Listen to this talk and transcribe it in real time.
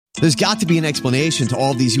There's got to be an explanation to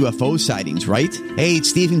all of these UFO sightings, right? Hey,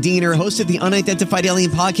 it's Stephen Diener, host of the Unidentified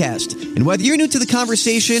Alien Podcast. And whether you're new to the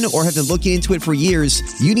conversation or have been looking into it for years,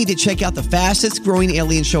 you need to check out the fastest growing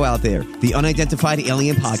alien show out there, the Unidentified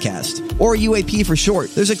Alien Podcast, or UAP for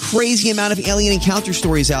short. There's a crazy amount of alien encounter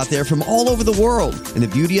stories out there from all over the world. And the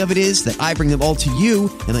beauty of it is that I bring them all to you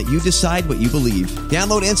and let you decide what you believe.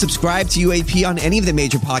 Download and subscribe to UAP on any of the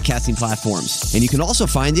major podcasting platforms. And you can also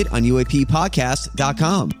find it on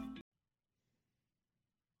UAPpodcast.com.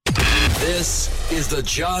 This is the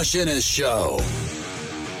Josh Innes Show.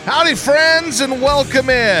 Howdy, friends, and welcome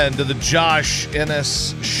in to the Josh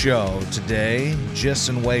Innes Show. Today, JIS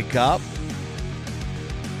and Wake Up.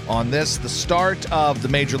 On this, the start of the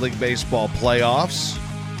Major League Baseball playoffs.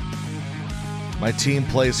 My team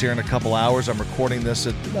plays here in a couple hours. I'm recording this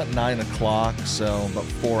at about 9 o'clock, so about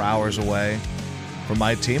 4 hours away from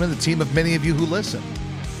my team and the team of many of you who listen,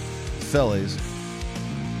 the Phillies.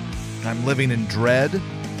 I'm living in dread.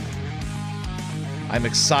 I'm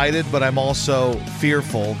excited, but I'm also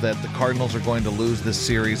fearful that the Cardinals are going to lose this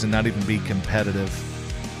series and not even be competitive.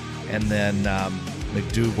 And then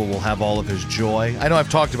McDougal will have all of his joy. I know I've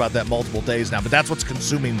talked about that multiple days now, but that's what's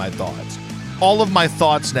consuming my thoughts. All of my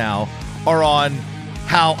thoughts now are on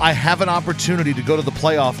how I have an opportunity to go to the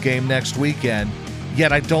playoff game next weekend,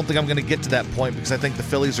 yet I don't think I'm going to get to that point because I think the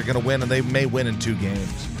Phillies are going to win, and they may win in 2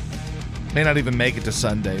 games. May not even make it to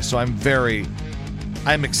Sunday, so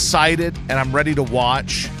I'm excited and I'm ready to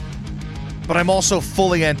watch, but I'm also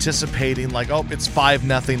fully anticipating it's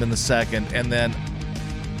 5-0 in the second, and then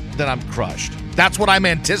I'm crushed. That's what I'm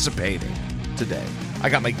anticipating today. I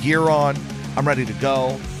got my gear on. I'm ready to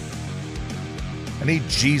go. I need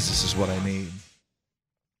Jesus is what I need.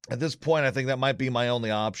 At this point, I think that might be my only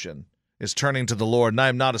option, is turning to the Lord, and I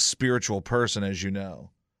am not a spiritual person, as you know.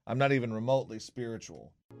 I'm not even remotely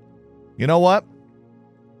spiritual. You know what?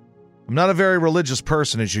 I'm not a very religious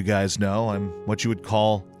person, as you guys know. I'm what you would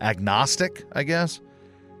call agnostic, I guess.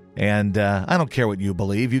 And I don't care what you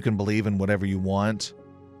believe. You can believe in whatever you want.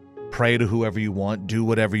 Pray to whoever you want. Do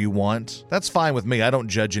whatever you want. That's fine with me. I don't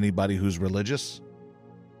judge anybody who's religious.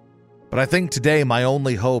 But I think today my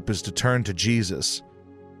only hope is to turn to Jesus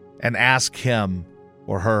and ask him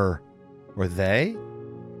or her or they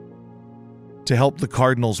to help the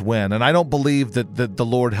Cardinals win. And I don't believe that the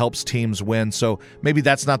Lord helps teams win, so maybe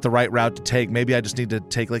that's not the right route to take. Maybe I just need to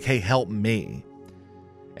take, hey, help me.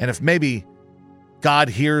 And if maybe God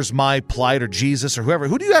hears my plight, or Jesus or whoever,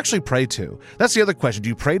 who do you actually pray to? That's the other question. Do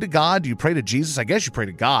you pray to God? Do you pray to Jesus? I guess you pray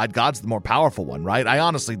to God. God's the more powerful one, right? I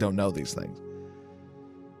honestly don't know these things.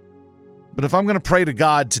 But if I'm going to pray to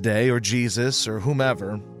God today, or Jesus, or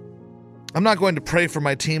whomever, I'm not going to pray for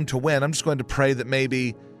my team to win. I'm just going to pray that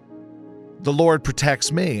maybe the Lord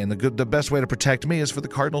protects me, and the best way to protect me is for the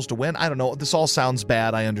Cardinals to win. I don't know. This all sounds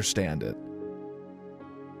bad. I understand it.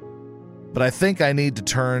 But I think I need to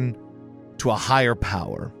turn to a higher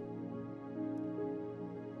power.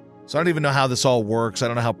 So I don't even know how this all works. I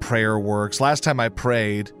don't know how prayer works. Last time I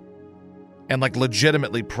prayed, and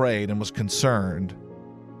legitimately prayed and was concerned,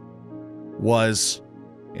 was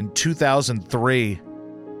in 2003.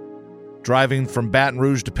 Driving from Baton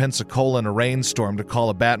Rouge to Pensacola in a rainstorm to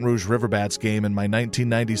call a Baton Rouge Riverbats game in my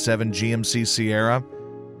 1997 GMC Sierra.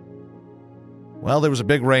 Well, there was a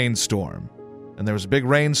big rainstorm. And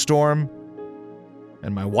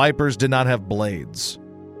my wipers did not have blades.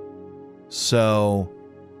 So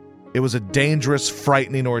it was a dangerous,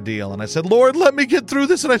 frightening ordeal. And I said, Lord, let me get through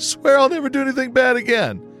this, and I swear I'll never do anything bad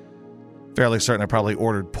again. Fairly certain I probably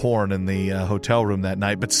ordered porn in the hotel room that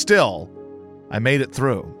night, but still, I made it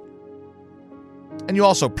through. And you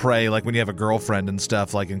also pray, when you have a girlfriend and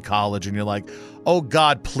stuff, in college, and you're like, oh,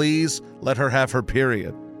 God, please let her have her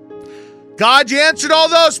period. God, you answered all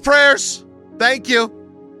those prayers. Thank you.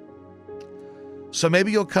 So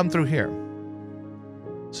maybe you'll come through here.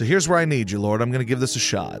 So here's where I need you, Lord. I'm going to give this a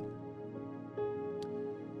shot.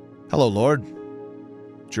 Hello, Lord.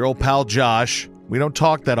 It's your old pal, Josh. We don't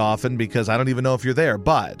talk that often because I don't even know if you're there,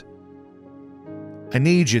 but I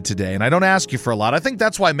need you today, and I don't ask you for a lot. I think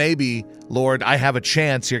that's why maybe, Lord, I have a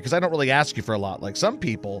chance here, because I don't really ask you for a lot. Some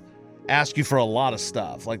people ask you for a lot of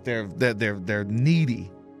stuff. They're needy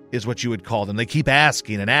is what you would call them. They keep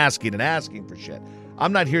asking and asking and asking for shit.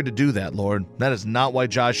 I'm not here to do that, Lord. That is not why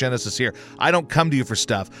Josh Ennis is here. I don't come to you for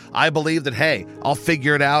stuff. I believe that, hey, I'll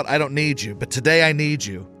figure it out. I don't need you. But today I need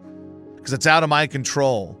you because it's out of my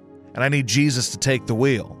control, and I need Jesus to take the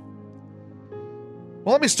wheel.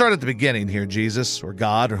 Well, let me start at the beginning here, Jesus, or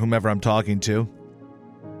God, or whomever I'm talking to.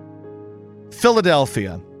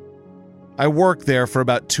 Philadelphia. I worked there for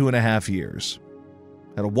about 2.5 years.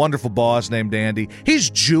 Had a wonderful boss named Andy. He's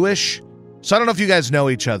Jewish, So I don't know if you guys know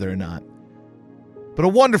each other or not, but a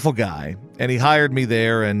wonderful guy, and he hired me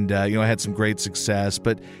there, and I had some great success.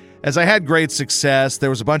 But as I had great success, there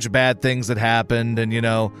was a bunch of bad things that happened, and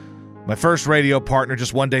my first radio partner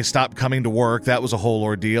just one day stopped coming to work. That was a whole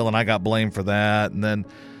ordeal, and I got blamed for that. And then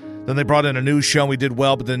they brought in a new show, and we did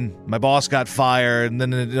well, but then my boss got fired, and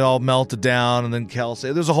then it all melted down, and then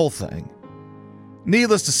Kelsey. There's a whole thing.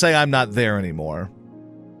 Needless to say, I'm not there anymore.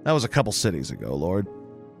 That was a couple cities ago, Lord.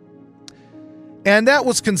 And that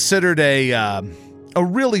was considered a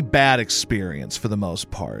really bad experience for the most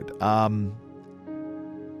part.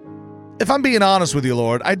 If I'm being honest with you,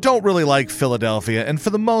 Lord, I don't really like Philadelphia, and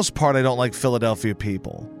for the most part, I don't like Philadelphia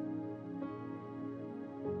people.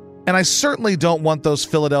 And I certainly don't want those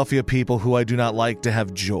Philadelphia people who I do not like to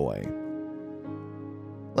have joy.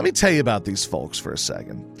 Let me tell you about these folks for a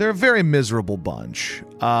second. They're a very miserable bunch.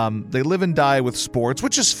 They live and die with sports,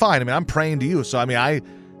 which is fine. I'm praying to you, so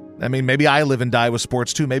maybe I live and die with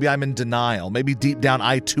sports too. Maybe I'm in denial. Maybe deep down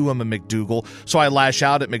I too am a McDougal, so I lash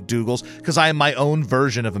out at McDougals because I am my own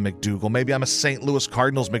version of a McDougal. Maybe I'm a St. Louis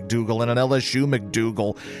Cardinals McDougal and an LSU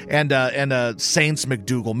McDougal and a Saints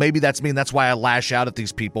McDougal. Maybe that's me, and that's why I lash out at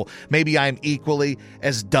these people. Maybe I'm equally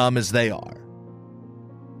as dumb as they are.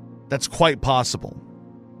 That's quite possible.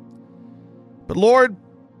 But Lord,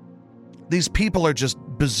 these people are just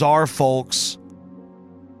bizarre folks.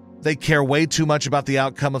 They care way too much about the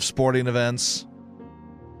outcome of sporting events.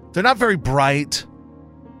 They're not very bright.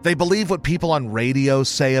 They believe what people on radio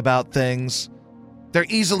say about things. They're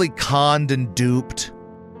easily conned and duped.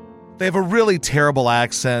 They have a really terrible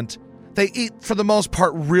accent. They eat, for the most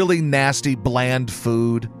part, really nasty, bland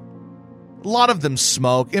food. A lot of them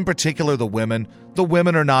smoke, in particular the women. The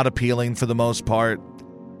women are not appealing for the most part.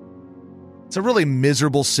 It's a really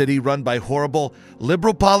miserable city run by horrible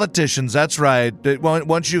liberal politicians. That's right.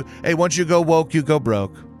 Once you go woke, you go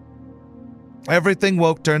broke. Everything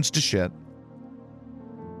woke turns to shit.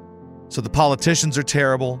 So the politicians are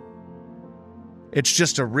terrible. It's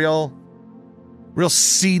just a real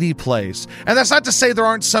seedy place. And that's not to say there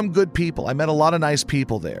aren't some good people. I met a lot of nice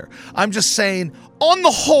people there. I'm just saying, on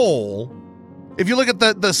the whole, if you look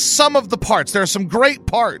at the sum of the parts, there are some great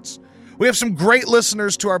parts. We have some great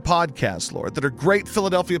listeners to our podcast, Lord, that are great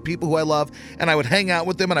Philadelphia people who I love, and I would hang out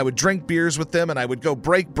with them, and I would drink beers with them, and I would go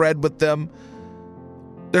break bread with them.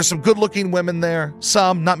 There's some good-looking women there.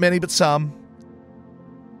 Some, not many, but some.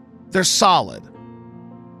 They're solid.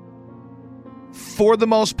 For the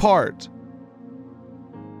most part,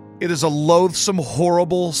 it is a loathsome,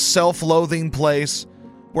 horrible, self-loathing place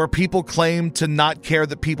where people claim to not care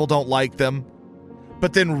that people don't like them,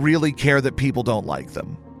 but then really care that people don't like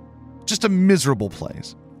them. Just a miserable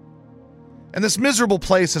place. And this miserable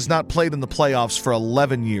place has not played in the playoffs for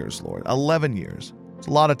 11 years, Lord. 11 years. It's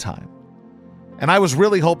a lot of time. And I was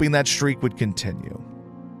really hoping that streak would continue.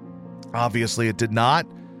 Obviously, it did not.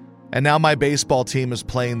 And now my baseball team is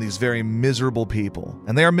playing these very miserable people.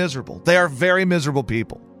 And they are miserable. They are very miserable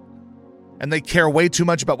people. And they care way too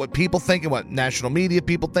much about what people think and what national media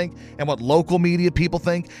people think and what local media people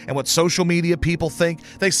think and what social media people think.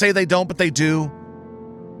 They say they don't, but they do.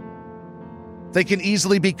 They can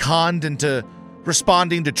easily be conned into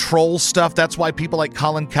responding to troll stuff. That's why people like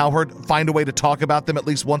Colin Cowherd find a way to talk about them at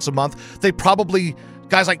least once a month.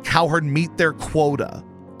 Guys like Cowherd meet their quota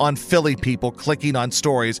on Philly people clicking on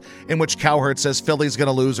stories in which Cowherd says Philly's going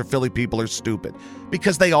to lose or Philly people are stupid.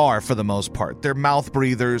 Because they are, for the most part. They're mouth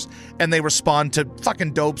breathers, and they respond to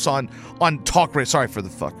fucking dopes on talk radio. Sorry for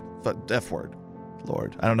the F word,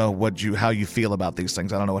 Lord. I don't know how you feel about these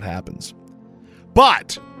things. I don't know what happens.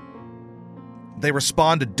 But they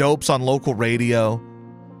respond to dopes on local radio.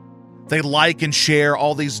 They like and share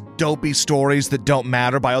all these dopey stories that don't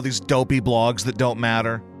matter by all these dopey blogs that don't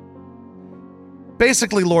matter.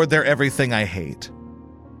 Basically, Lord, they're everything I hate.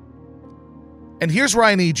 And here's where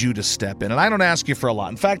I need you to step in. And I don't ask you for a lot.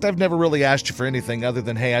 In fact, I've never really asked you for anything other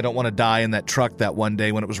than, hey, I don't want to die in that truck that one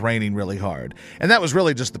day when it was raining really hard. And that was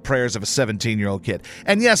really just the prayers of a 17-year-old kid.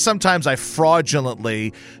 And yes, sometimes I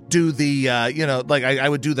fraudulently do the, I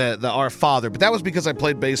would do the Our Father. But that was because I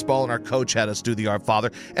played baseball and our coach had us do the Our Father.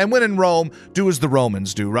 And when in Rome, do as the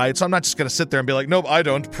Romans do, right? So I'm not just going to sit there and be like, nope, I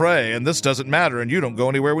don't pray and this doesn't matter and you don't go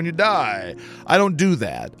anywhere when you die. I don't do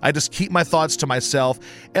that. I just keep my thoughts to myself.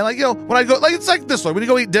 And when I go, it's like this way. When you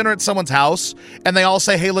go eat dinner at someone's house and they all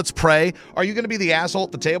say, hey, let's pray, are you going to be the asshole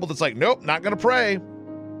at the table that's like, nope, not going to pray?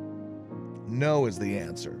 No is the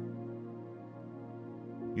answer.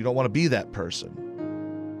 You don't want to be that person,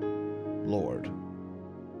 Lord.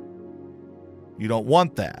 You don't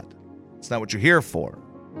want that. It's not what you're here for.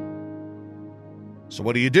 So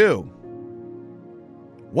what do?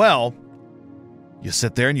 Well, You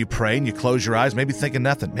sit there and you pray and you close your eyes, maybe think of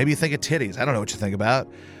nothing. Maybe you think of titties. I don't know what you think about.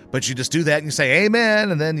 But you just do that and you say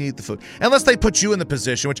amen, and then you eat the food. Unless they put you in the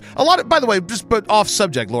position, which a lot of, by the way, just put off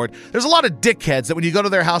subject, Lord, there's a lot of dickheads that when you go to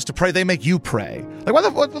their house to pray, they make you pray. Like, what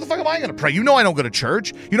the fuck am I going to pray? You know I don't go to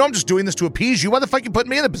church. You know I'm just doing this to appease you. Why the fuck you putting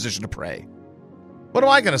me in a position to pray? What am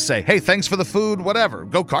I going to say? Hey, thanks for the food, whatever.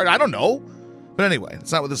 Go kart. I don't know. But anyway,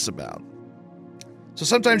 that's not what this is about. So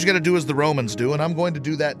sometimes you got to do as the Romans do, and I'm going to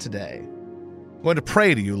do that today. I'm going to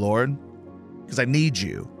pray to you, Lord, because I need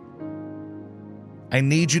you. I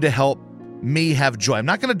need you to help me have joy. I'm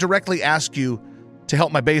not going to directly ask you to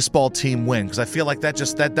help my baseball team win, because I feel like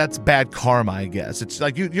that's bad karma, I guess. It's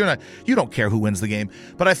like you don't care who wins the game,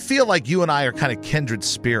 but I feel like you and I are kind of kindred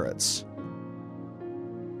spirits.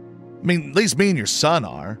 I mean, at least me and your son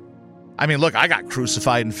are. I mean, look, I got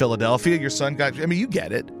crucified in Philadelphia. Your son got, I mean, you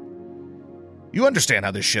get it. You understand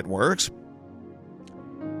how this shit works.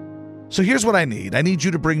 So here's what I need. I need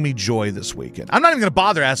you to bring me joy this weekend. I'm not even going to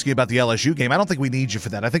bother asking you about the LSU game. I don't think we need you for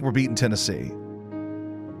that. I think we're beating Tennessee.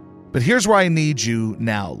 But here's where I need you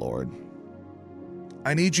now, Lord.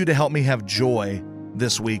 I need you to help me have joy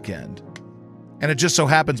this weekend. And it just so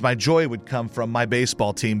happens my joy would come from my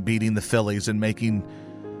baseball team beating the Phillies and making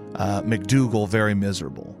McDougal very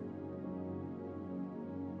miserable.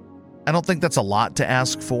 I don't think that's a lot to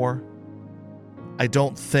ask for. I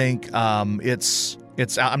don't think I'm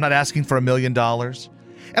not asking for $1 million. And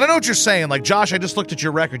I know what you're saying. Like, Josh, I just looked at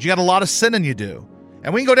your record. You got a lot of sinning you do.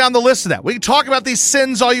 And we can go down the list of that. We can talk about these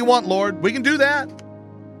sins all you want, Lord. We can do that.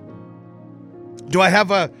 Do I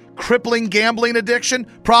have a crippling gambling addiction?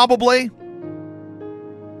 Probably.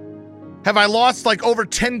 Have I lost like over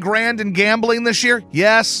 10 grand in gambling this year?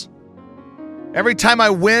 Yes. Every time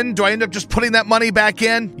I win, do I end up just putting that money back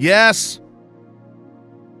in? Yes.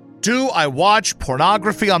 Do I watch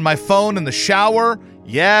pornography on my phone in the shower?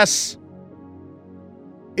 Yes.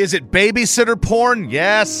 Is it babysitter porn?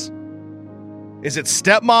 Yes. Is it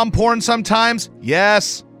stepmom porn sometimes?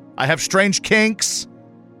 Yes. I have strange kinks.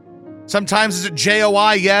 Sometimes is it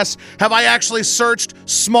JOI? Yes. Have I actually searched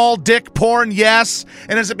small dick porn? Yes.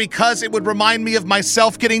 And is it because it would remind me of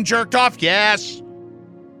myself getting jerked off? Yes.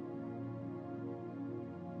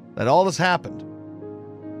 That all has happened.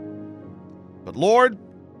 But Lord,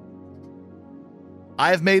 I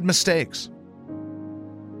have made mistakes.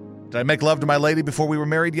 Did I make love to my lady before we were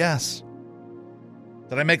married? Yes.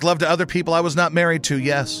 Did I make love to other people I was not married to?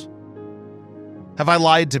 Yes. Have I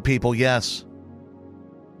lied to people? Yes.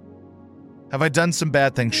 Have I done some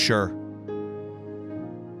bad things? Sure.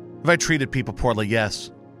 Have I treated people poorly?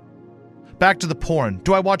 Yes. Back to the porn.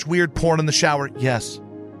 Do I watch weird porn in the shower? Yes.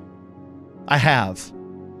 I have.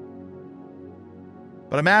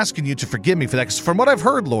 But I'm asking you to forgive me for that, because from what I've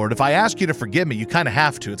heard, Lord, if I ask you to forgive me, you kind of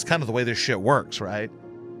have to. It's kind of the way this shit works, right?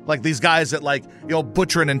 Like these guys that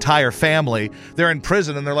butcher an entire family, they're in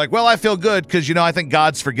prison and they're like, well, I feel good because, I think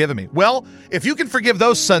God's forgiven me. Well, if you can forgive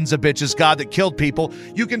those sons of bitches, God, that killed people,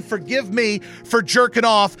 you can forgive me for jerking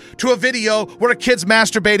off to a video where a kid's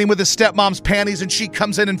masturbating with his stepmom's panties and she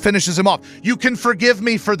comes in and finishes him off. You can forgive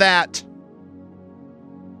me for that.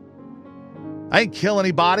 I ain't kill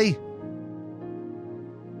anybody.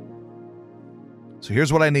 So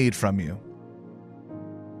here's what I need from you.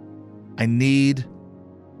 I need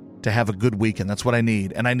to have a good weekend. That's what I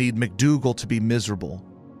need. And I need McDougal to be miserable.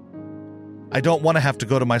 I don't want to have to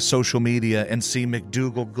go to my social media and see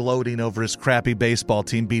McDougal gloating over his crappy baseball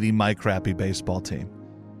team beating my crappy baseball team.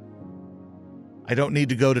 I don't need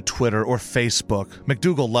to go to Twitter or Facebook.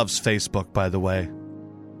 McDougal loves Facebook, by the way.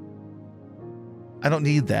 I don't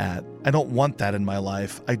need that. I don't want that in my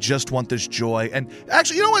life. I just want this joy. And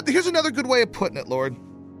actually, you know what? Here's another good way of putting it, Lord.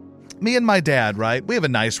 Me and my dad, right? We have a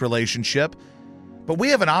nice relationship, but we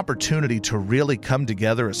have an opportunity to really come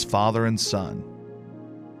together as father and son.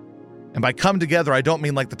 And by come together, I don't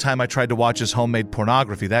mean like the time I tried to watch his homemade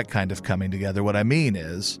pornography, that kind of coming together. What I mean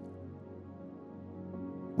is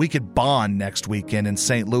we could bond next weekend in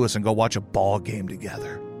St. Louis and go watch a ball game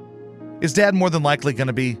together. Is Dad more than likely going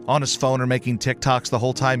to be on his phone or making TikToks the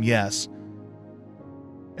whole time? Yes.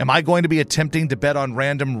 Am I going to be attempting to bet on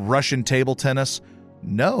random Russian table tennis?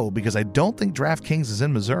 No, because I don't think DraftKings is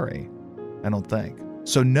in Missouri. I don't think.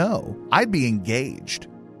 So no, I'd be engaged.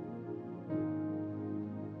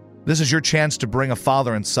 This is your chance to bring a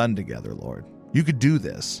father and son together, Lord. You could do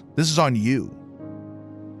this. This is on you.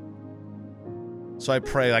 So I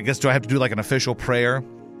pray, I guess, do I have to do like an official prayer?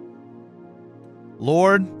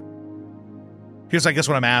 Lord, here's, I guess,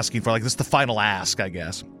 what I'm asking for. Like, this is the final ask, I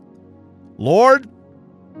guess. Lord,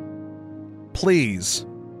 please,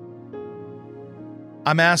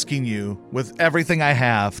 I'm asking you with everything I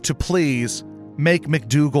have to please make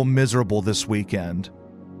McDougal miserable this weekend.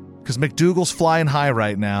 Because McDougal's flying high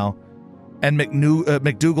right now, and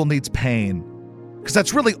McDougal needs pain. Because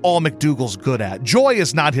that's really all McDougal's good at. Joy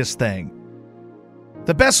is not his thing.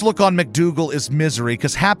 The best look on McDougal is misery,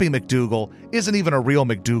 because happy McDougal isn't even a real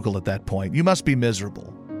McDougal at that point. You must be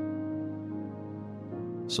miserable.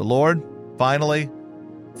 So, Lord, finally,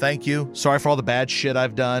 thank you. Sorry for all the bad shit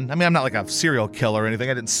I've done. I mean, I'm not like a serial killer or anything.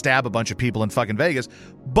 I didn't stab a bunch of people in fucking Vegas.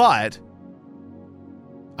 But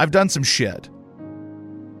I've done some shit.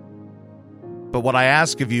 But what I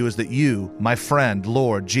ask of you is that you, my friend,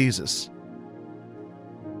 Lord Jesus,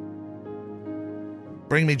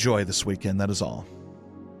 bring me joy this weekend. That is all.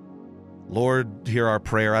 Lord, hear our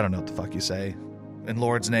prayer. I don't know what the fuck you say. In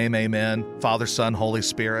Lord's name, amen. Father, Son, Holy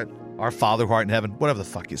Spirit. Our Father who art in heaven. Whatever the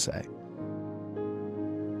fuck you say.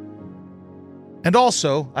 And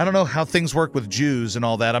also, I don't know how things work with Jews and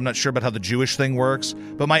all that. I'm not sure about how the Jewish thing works.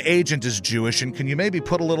 But my agent is Jewish. And can you maybe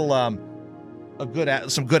put a little,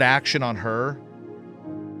 some good action on her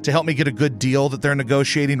to help me get a good deal that they're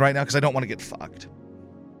negotiating right now? Because I don't want to get fucked.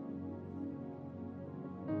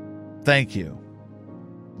 Thank you,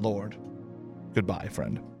 Lord. Goodbye,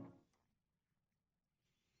 friend.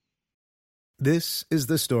 This is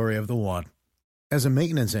the story of the one. As a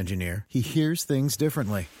maintenance engineer, he hears things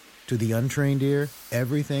differently. To the untrained ear,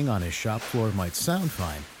 everything on his shop floor might sound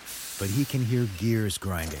fine, but he can hear gears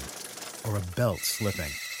grinding or a belt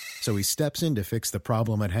slipping. So he steps in to fix the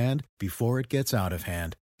problem at hand before it gets out of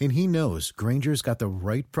hand. And he knows Grainger's got the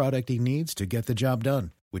right product he needs to get the job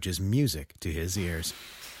done, which is music to his ears.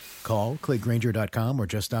 Call, click Grainger.com, or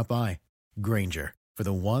just stop by. Grainger, for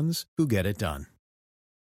the ones who get it done.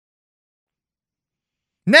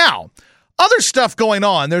 Now, other stuff going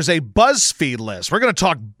on. There's a BuzzFeed list. We're going to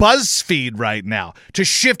talk BuzzFeed right now. To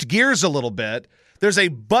shift gears a little bit, there's a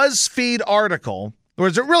BuzzFeed article, or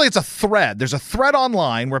it's a thread. There's a thread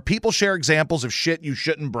online where people share examples of shit you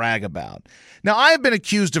shouldn't brag about. Now, I have been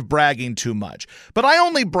accused of bragging too much, but I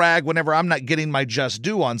only brag whenever I'm not getting my just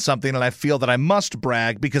due on something and I feel that I must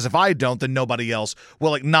brag, because if I don't, then nobody else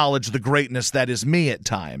will acknowledge the greatness that is me at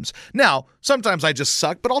times. Now, sometimes I just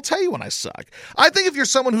suck, but I'll tell you when I suck. I think if you're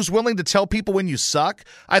someone who's willing to tell people when you suck,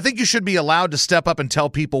 I think you should be allowed to step up and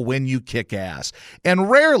tell people when you kick ass. And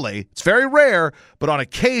rarely, it's very rare, but on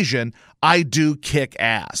occasion, I do kick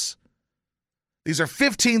ass. These are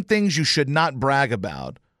 15 things you should not brag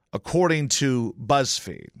about, according to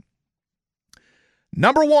BuzzFeed.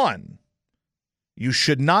 Number 1, you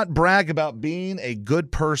should not brag about being a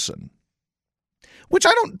good person. Which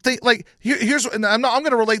I don't think, here's, and I'm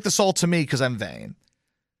going to relate this all to me because I'm vain.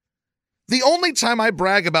 The only time I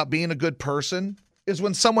brag about being a good person is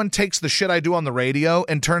when someone takes the shit I do on the radio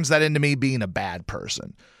and turns that into me being a bad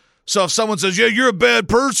person. So if someone says, yeah, you're a bad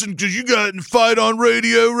person because you got in a fight on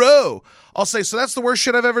Radio Row, I'll say, so that's the worst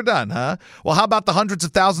shit I've ever done, huh? Well, how about the hundreds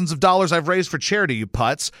of thousands of dollars I've raised for charity, you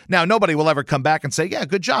putz? Now, nobody will ever come back and say, yeah,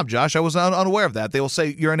 good job, Josh. I was unaware of that. They will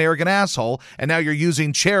say, you're an arrogant asshole, and now you're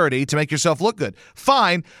using charity to make yourself look good.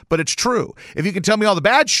 Fine, but it's true. If you can tell me all the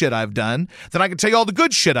bad shit I've done, then I can tell you all the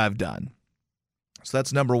good shit I've done. So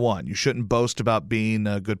that's number 1. You shouldn't boast about being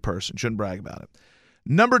a good person. Shouldn't brag about it.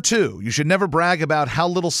 Number 2, you should never brag about how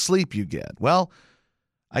little sleep you get. Well,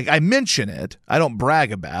 I mention it. I don't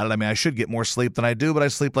brag about it. I mean, I should get more sleep than I do, but I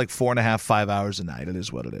sleep like 4.5, 5 hours a night. It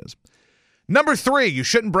is what it is. Number 3, you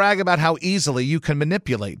shouldn't brag about how easily you can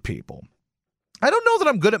manipulate people. I don't know that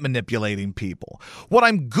I'm good at manipulating people. What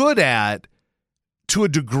I'm good at, to a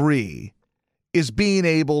degree, is being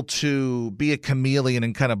able to be a chameleon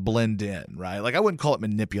and kind of blend in, right? Like, I wouldn't call it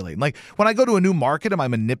manipulating. Like, when I go to a new market, am I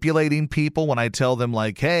manipulating people when I tell them,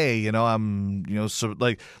 like, hey, I'm, so,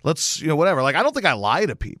 like, let's, whatever. Like, I don't think I lie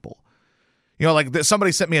to people. Like,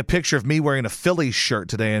 somebody sent me a picture of me wearing a Phillies shirt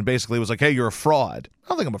today and basically was like, hey, you're a fraud. I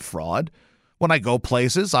don't think I'm a fraud. When I go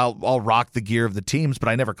places, I'll rock the gear of the teams, but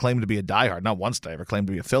I never claim to be a diehard. Not once did I ever claim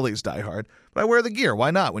to be a Phillies diehard, but I wear the gear.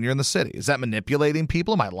 Why not when you're in the city? Is that manipulating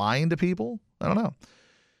people? Am I lying to people? I don't know.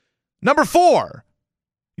 Number 4,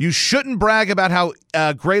 you shouldn't brag about how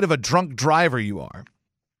great of a drunk driver you are.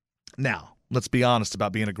 Now, let's be honest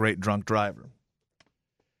about being a great drunk driver.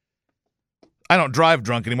 I don't drive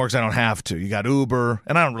drunk anymore because I don't have to. You got Uber,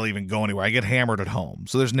 and I don't really even go anywhere. I get hammered at home,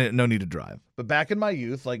 so there's no need to drive. But back in my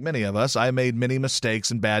youth, like many of us, I made many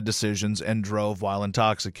mistakes and bad decisions and drove while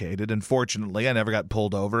intoxicated. And fortunately, I never got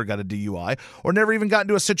pulled over, got a DUI, or never even got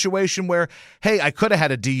into a situation where, hey, I could have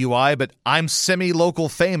had a DUI, but I'm semi-local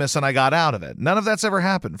famous and I got out of it. None of that's ever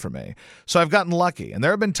happened for me. So I've gotten lucky. And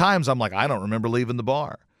there have been times I'm like, I don't remember leaving the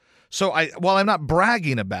bar. So while I'm not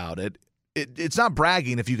bragging about it, it's not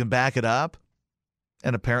bragging if you can back it up.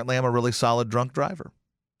 And apparently I'm a really solid drunk driver.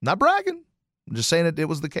 Not bragging, I'm just saying it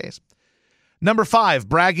was the case. Number 5,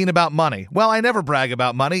 bragging about money. Well, I never brag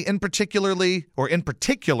about money, in particular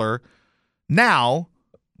now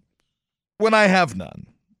when I have none.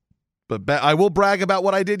 But I will brag about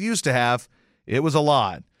what I did used to have. It was a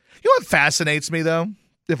lot. You know what fascinates me, though,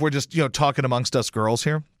 if we're just, talking amongst us girls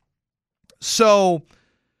here? So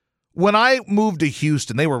when I moved to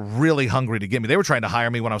Houston, they were really hungry to get me. They were trying to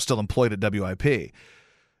hire me when I was still employed at WIP.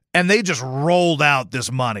 And they just rolled out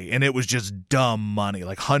this money, and it was just dumb money,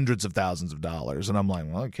 like hundreds of thousands of dollars. And I'm like,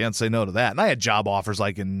 well, I can't say no to that. And I had job offers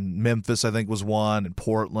like in Memphis, I think was one, in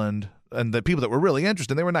Portland. And the people that were really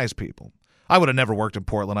interested, they were nice people. I would have never worked in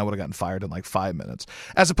Portland. I would have gotten fired in like 5 minutes,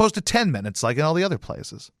 as opposed to 10 minutes like in all the other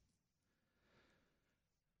places.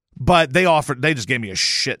 But they just gave me a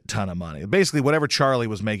shit ton of money. Basically, whatever Charlie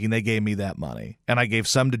was making, they gave me that money. And I gave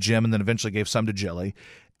some to Jim and then eventually gave some to Jilly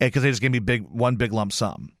because they just gave me one big lump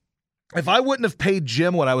sum. If I wouldn't have paid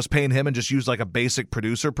Jim what I was paying him and just used like a basic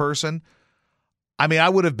producer person, I mean, I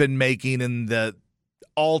would have been making in the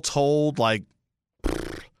all told like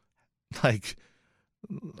I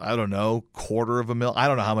don't know, $250,000. I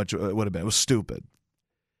don't know how much it would have been. It was stupid.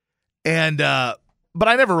 And but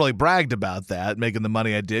I never really bragged about that, making the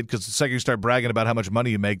money I did, because the second you start bragging about how much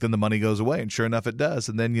money you make, then the money goes away. And sure enough, it does.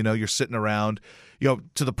 And then, you're sitting around, to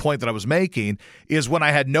the point that I was making is when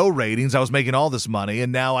I had no ratings, I was making all this money.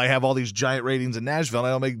 And now I have all these giant ratings in Nashville, and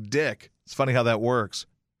I don't make dick. It's funny how that works.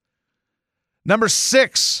 Number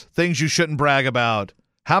 6, things you shouldn't brag about.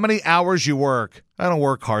 How many hours you work. I don't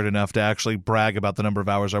work hard enough to actually brag about the number of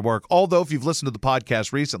hours I work. Although, if you've listened to the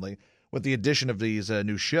podcast recently, with the addition of these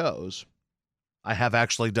new shows, I have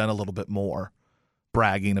actually done a little bit more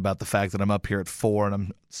bragging about the fact that I'm up here at 4 and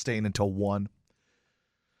I'm staying until 1.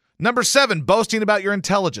 Number 7, boasting about your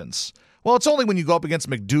intelligence. Well, it's only when you go up against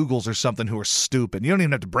McDougalls or something who are stupid. You don't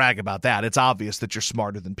even have to brag about that. It's obvious that you're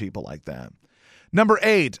smarter than people like that. Number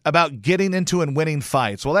 8, about getting into and winning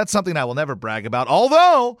fights. Well, that's something I will never brag about,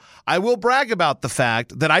 although I will brag about the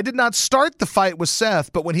fact that I did not start the fight with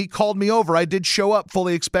Seth, but when he called me over, I did show up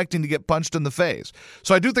fully expecting to get punched in the face.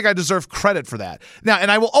 So I do think I deserve credit for that. Now,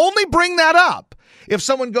 and I will only bring that up if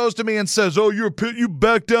someone goes to me and says, oh, you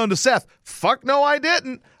backed down to Seth. Fuck no, I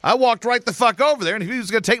didn't. I walked right the fuck over there, and if he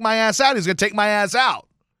was going to take my ass out, he's going to take my ass out.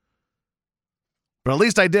 But at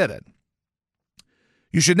least I did it.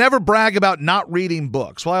 You should never brag about not reading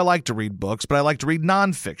books. Well, I like to read books, but I like to read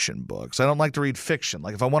nonfiction books. I don't like to read fiction.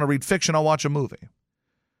 Like if I want to read fiction, I'll watch a movie.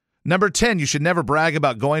 Number 10, you should never brag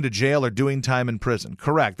about going to jail or doing time in prison.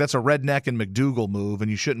 Correct. That's a redneck and McDougal move,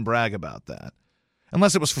 and you shouldn't brag about that.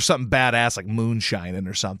 Unless it was for something badass like moonshining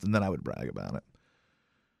or something, then I would brag about it.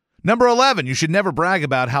 Number 11, you should never brag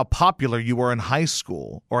about how popular you were in high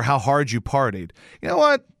school or how hard you partied. You know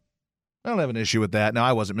what? I don't have an issue with that. Now,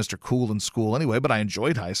 I wasn't Mr. Cool in school anyway, but I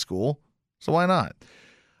enjoyed high school, so why not?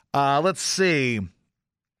 Let's see.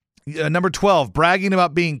 Number 12, bragging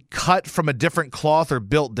about being cut from a different cloth or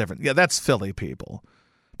built different. Yeah, that's Philly people.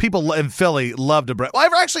 People in Philly love to brag. Well,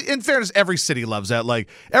 actually, in fairness, every city loves that. Like,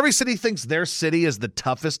 every city thinks their city is the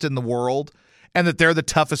toughest in the world and that they're the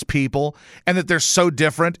toughest people and that they're so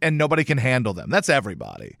different and nobody can handle them. That's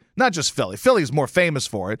everybody. Not just Philly. Philly's more famous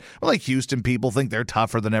for it. But like Houston, people think they're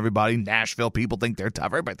tougher than everybody. Nashville, people think they're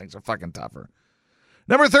tougher. Everybody thinks they're fucking tougher.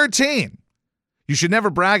 Number 13, you should never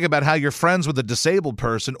brag about how you're friends with a disabled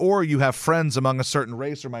person or you have friends among a certain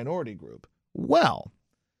race or minority group. Well,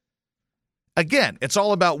 again, it's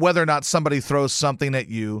all about whether or not somebody throws something at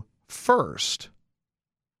you first.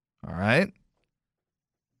 All right?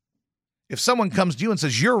 If someone comes to you and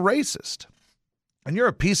says, you're racist and you're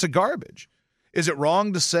a piece of garbage, is it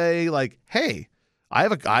wrong to say, like, hey,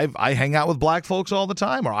 I hang out with black folks all the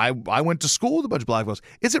time, or I went to school with a bunch of black folks?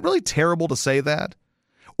 Is it really terrible to say that?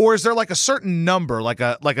 Or is there like a certain number, like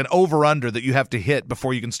an over-under that you have to hit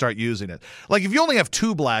before you can start using it? Like if you only have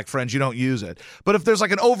 2 black friends, you don't use it. But if there's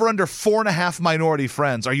like an over-under 4.5 minority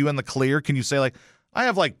friends, are you in the clear? Can you say like, I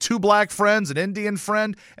have like 2 black friends, an Indian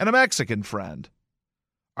friend, and a Mexican friend?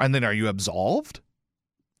 And then are you absolved?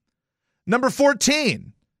 Number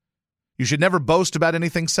 14, you should never boast about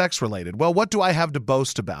anything sex-related. Well, what do I have to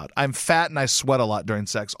boast about? I'm fat and I sweat a lot during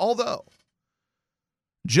sex. Although,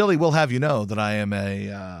 Jilly will have you know that I am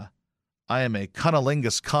a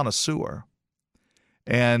cunnilingus connoisseur.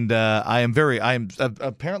 And I am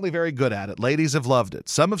apparently very good at it. Ladies have loved it.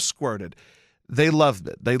 Some have squirted. They love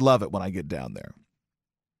it. They love it when I get down there.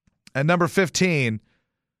 And number 15,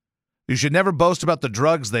 you should never boast about the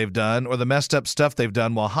drugs they've done or the messed up stuff they've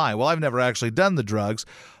done while high. Well, I've never actually done the drugs,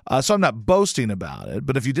 so I'm not boasting about it.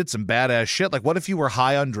 But if you did some badass shit, like what if you were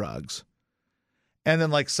high on drugs and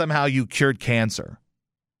then like somehow you cured cancer?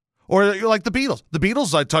 Or like the Beatles. The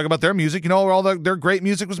Beatles, I talk about their music, where all their great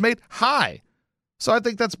music was made? High. So I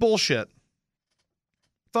think that's bullshit.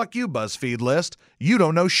 Fuck you, BuzzFeed list. You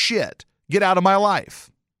don't know shit. Get out of my life.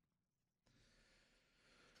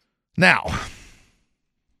 Now, I'm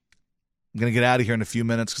going to get out of here in a few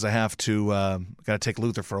minutes because I have to, got to take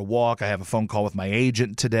Luther for a walk. I have a phone call with my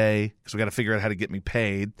agent today because we got to figure out how to get me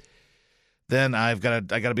paid. Then I got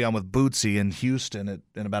to be on with Bootsy in Houston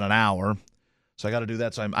in about an hour. So I got to do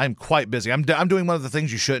that. So I'm quite busy. I'm doing one of the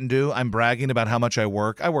things you shouldn't do. I'm bragging about how much I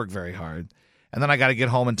work. I work very hard. And then I got to get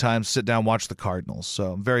home in time, sit down, watch the Cardinals.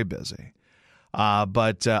 So I'm very busy.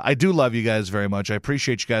 But I do love you guys very much. I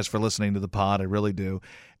appreciate you guys for listening to the pod. I really do.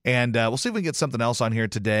 And we'll see if we can get something else on here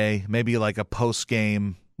today. Maybe like a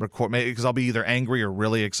post-game record, because I'll be either angry or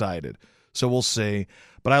really excited. So we'll see.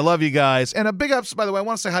 But I love you guys. And a big ups, by the way, I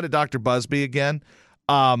want to say hi to Dr. Busby again.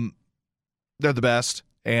 They're the best.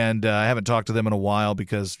 And I haven't talked to them in a while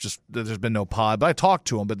because just there's been no pod. But I talked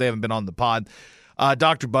to them, but they haven't been on the pod.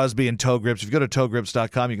 Dr. Busby and Toe Grips. If you go to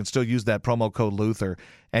ToeGrips.com, you can still use that promo code Luther,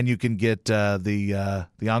 and you can get the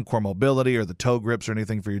Encore Mobility or the Toe Grips or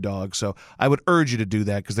anything for your dog. So I would urge you to do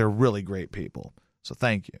that because they're really great people. So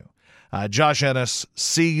thank you. Josh Ennis,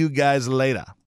 see you guys later.